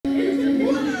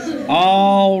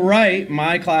All right,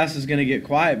 my class is going to get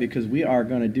quiet because we are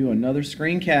going to do another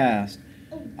screencast.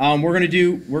 We're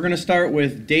going to start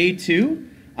with day 2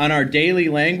 on our daily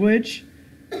language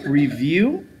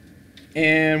review,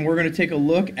 and we're going to take a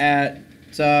look at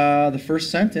the first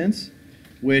sentence,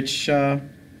 which I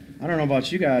don't know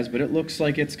about you guys, but it looks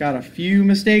like it's got a few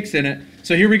mistakes in it.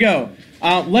 So here we go.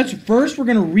 We're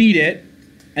going to read it,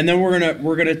 and then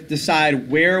we're gonna decide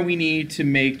where we need to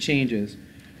make changes.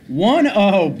 One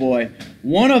of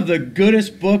the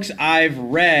goodest books I've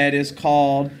read is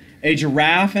called A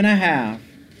Giraffe and a Half.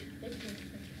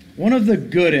 One of the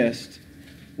goodest.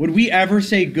 Would we ever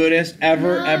say goodest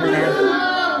ever?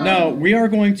 No, we are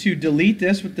going to delete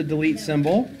this with the delete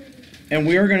symbol, and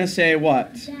we are going to say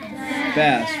what?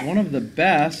 Best. One of the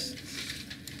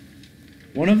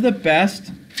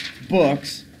best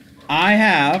books I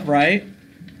have, right?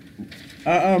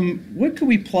 What could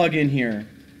we plug in here?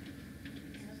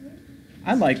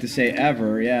 I'd like to say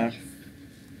ever, yeah.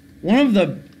 One of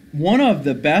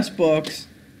the best books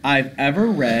I've ever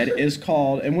read is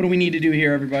called, and what do we need to do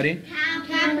here, everybody?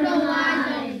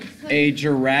 Capitalize. A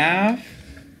Giraffe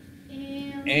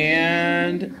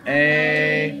and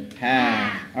a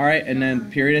Half. All right, and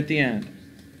then period at the end.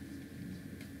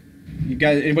 You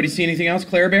guys, anybody see anything else?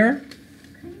 Claire Bear?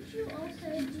 Couldn't you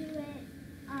also do it,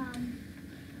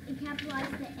 and capitalize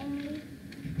the A,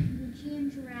 the G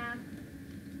in giraffe,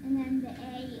 and then the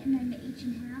A, and then the H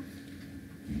in half?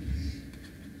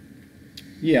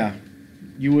 Yeah.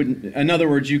 You wouldn't, in other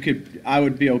words, I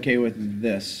would be okay with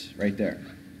this right there.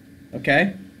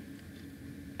 Okay?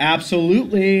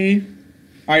 Absolutely.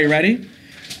 Are you ready?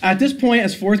 At this point,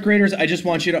 as 4th graders, I just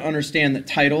want you to understand that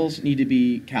titles need to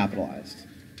be capitalized.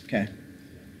 Okay?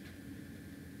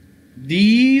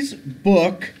 These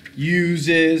book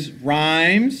uses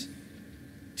rhymes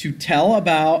to tell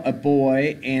about a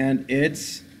boy and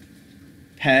its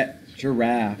pet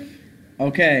giraffe.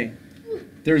 Okay.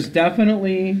 There's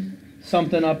definitely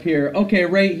something up here. Okay,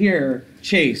 right here.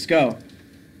 Chase, go.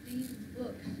 These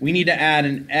books. We need to add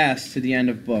an S to the end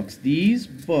of books. These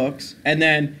books. And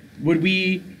then would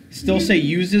we still say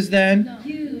uses then? No.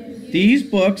 These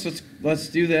books, let's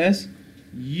do this.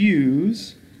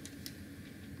 These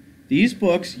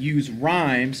books use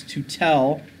rhymes to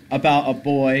tell about a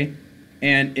boy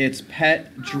and its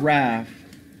pet giraffe.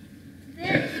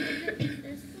 This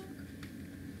book?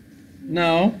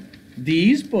 No.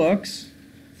 These books.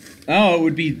 Oh, it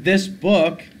would be this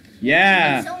book.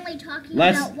 Yeah. It's only talking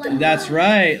about one That's book.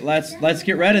 right. Let's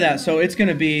get rid of that. So it's going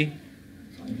to be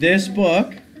this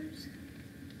book.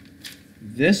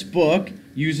 This book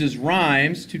uses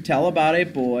rhymes to tell about a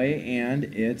boy and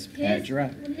its pet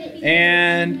giraffe.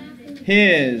 And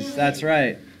his. That's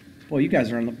right. Boy, you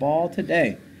guys are on the ball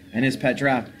today. And his pet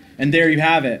giraffe. And there you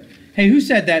have it. Hey, who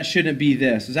said that shouldn't be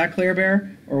this? Is that Claire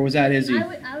Bear or was that Izzy?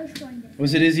 I was going to.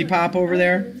 Was it Izzy Pop over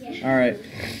there? Yeah. All right.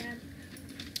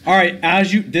 All right,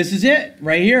 this is it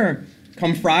right here.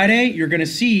 Come Friday, you're going to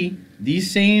see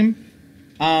these same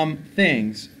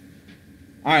things.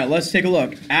 All right, let's take a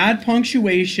look. Add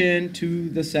punctuation to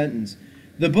the sentence.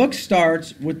 The book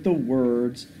starts with the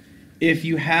words, if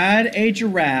you had a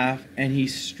giraffe and he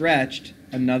stretched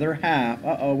another half.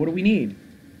 What do we need?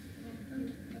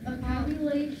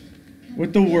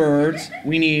 With the words,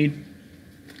 we need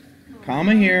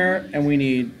comma here, and we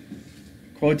need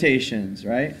quotations,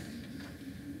 right?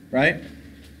 Right?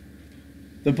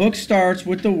 The book starts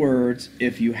with the words,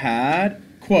 if you had,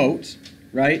 quote,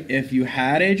 right? If you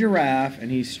had a giraffe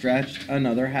and he stretched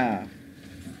another half.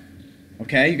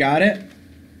 Okay, you got it?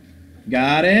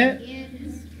 Got it?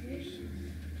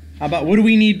 How about, what do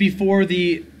we need before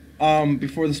the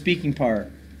speaking part?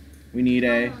 We need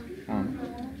a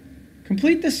comma.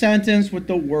 Complete the sentence with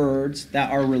the words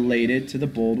that are related to the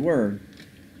bold word.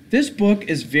 This book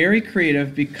is very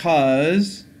creative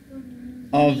because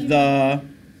of the...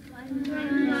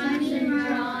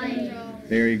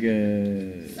 Very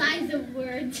good. Size of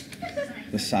words.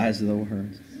 The size of the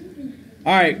words.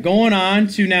 All right, going on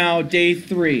to now day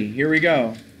 3. Here we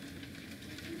go.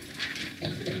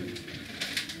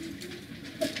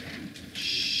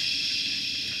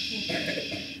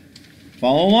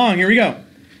 Follow along. Here we go.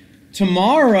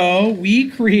 Tomorrow, we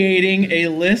creating a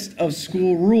list of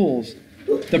school rules,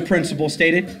 the principal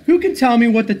stated. Who can tell me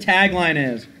what the tagline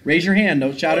is? Raise your hand.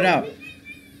 Don't shout it out.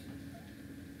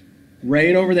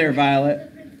 Right over there, Violet.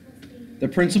 The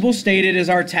principal stated is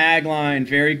our tagline.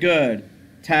 Very good.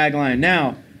 Tagline.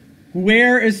 Now,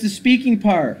 where is the speaking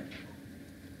part?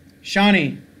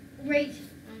 Shawnee. Great.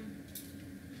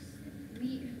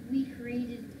 We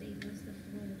created a list of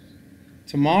rules.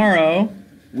 Tomorrow,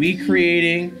 we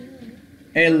creating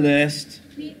a list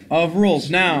of rules.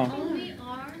 Now, Oh, we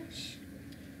are.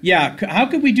 Yeah, how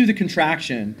could we do the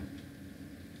contraction?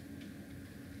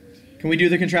 Can we do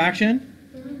the contraction?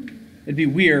 It'd be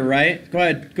weird, right?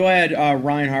 Go ahead,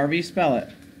 Ryan Harvey, spell it.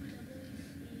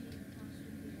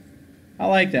 I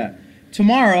like that.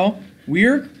 Tomorrow, we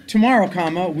are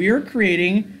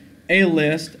creating a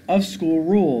list of school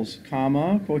rules,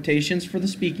 quotations for the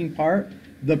speaking part,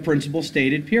 the principal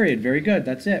stated, period. Very good.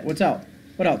 That's it. What's else?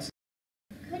 What else?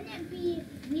 Couldn't it be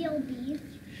will be?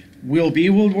 Will be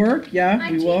would work.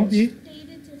 Yeah, we will be.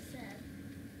 Stated to said.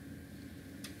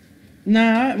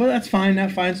 Nah, well, that's fine.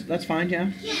 That's fine,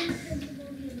 yeah. Yes.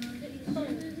 Oh,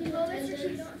 Mr.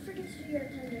 Chief, don't forget to do your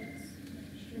attendance.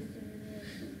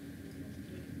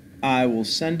 I will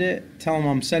send it. Tell them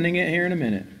I'm sending it here in a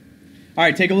minute. All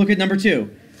right, take a look at number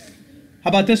 2. How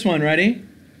about this one? Ready?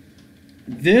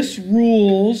 This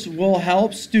rules will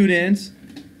help students,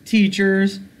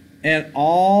 teachers, and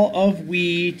all of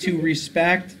we to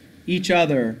respect each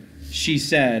other, she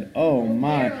said. Oh,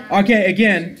 my. Okay,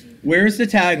 again, where's the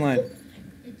tagline?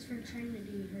 It's for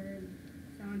Trinity, her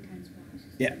Valentine's class.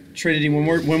 Yeah, Trinity, when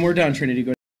we're done, Trinity,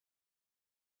 go.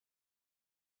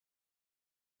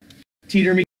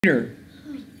 Teeter meter.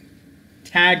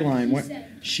 Tagline. What?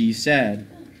 She said.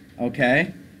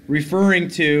 Okay. Referring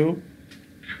to.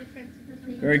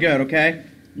 Very good. Okay.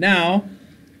 Now,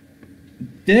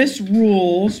 this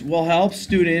rules will help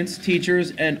students,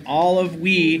 teachers, and all of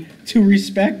we to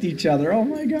respect each other. Oh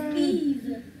my God.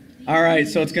 All right.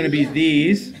 So it's going to be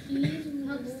these.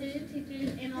 Help students,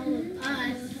 teachers, and all of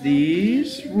us.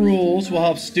 These rules will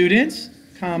help students,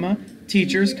 comma,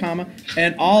 teachers, comma,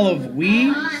 and all of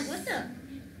we. What the?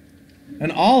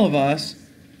 And all of us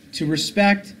to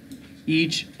respect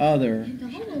each other.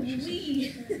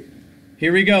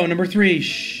 Here we go, number 3.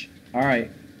 Shh. All right.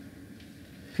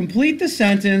 Complete the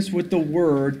sentence with the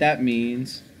word that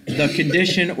means the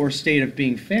condition or state of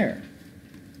being fair.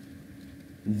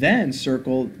 Then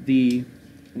circle the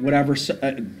whatever,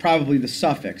 probably the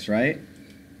suffix, right?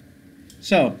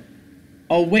 So,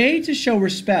 a way to show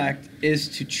respect is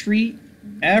to treat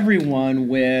everyone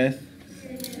with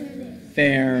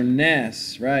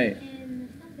fairness, right?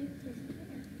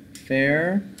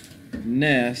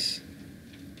 Fairness.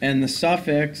 And the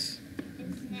suffix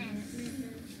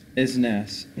is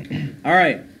ness. All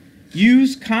right.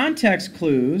 Use context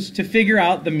clues to figure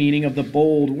out the meaning of the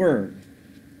bold word.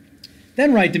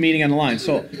 Then write the meaning on the line.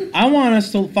 So I want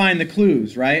us to find the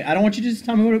clues, right? I don't want you to just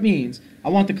tell me what it means. I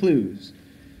want the clues.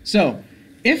 So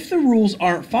if the rules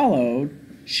aren't followed,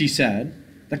 she said,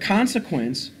 the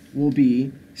consequence will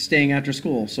be staying after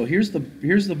school. So here's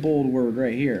the bold word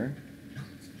right here.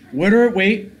 What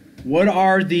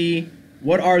are the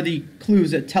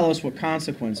clues that tell us what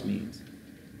consequence means?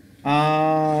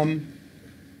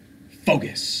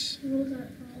 Focus. Rules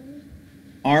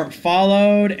Aren't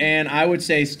followed, and I would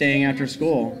say staying after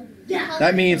school.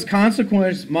 That means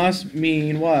consequence must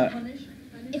mean what?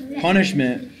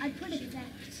 Punishment. I put effect.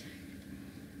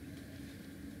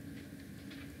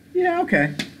 Yeah,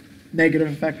 okay.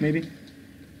 Negative effect, maybe.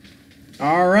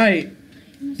 All right.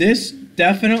 This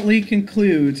definitely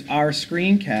concludes our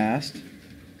screencast.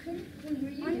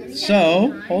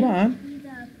 So, hold on.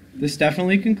 This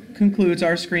definitely concludes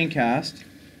our screencast.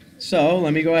 So,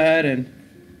 let me go ahead and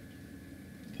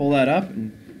pull that up.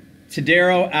 And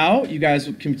Tadero out. You guys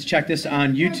can check this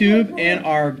on YouTube and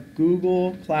our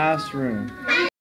Google Classroom.